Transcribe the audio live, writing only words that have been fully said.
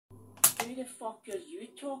Who the fuck are you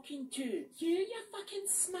talking to? You fucking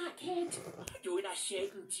smackhead. Don't a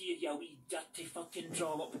second tear, you wee dirty fucking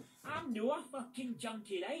trollop. I'm no a fucking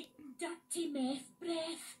junkie, right? Dirty meth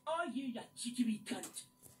breath. Oh, you cheeky wee cunt.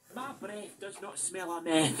 My breath does not smell of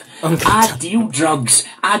meth. I deal drugs.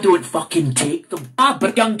 I don't fucking take them. I'm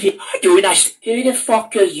a junkie. I don't a... Who the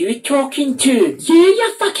fuck are you talking to?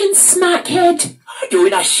 You fucking smackhead.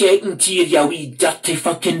 Don't a second tear, you wee dirty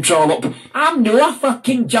fucking trollop. I'm no a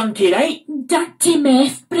fucking junkie, right? Dirty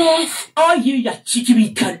meth breath. Oh, you cheeky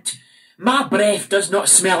wee cunt. My breath does not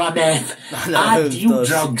smell of meth. I deal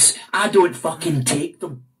drugs. I don't fucking take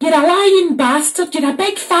them. You're a lying bastard. You're a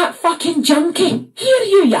big fat fucking junkie. Here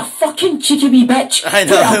you fucking cheeky wee bitch. I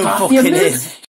know who fucking is.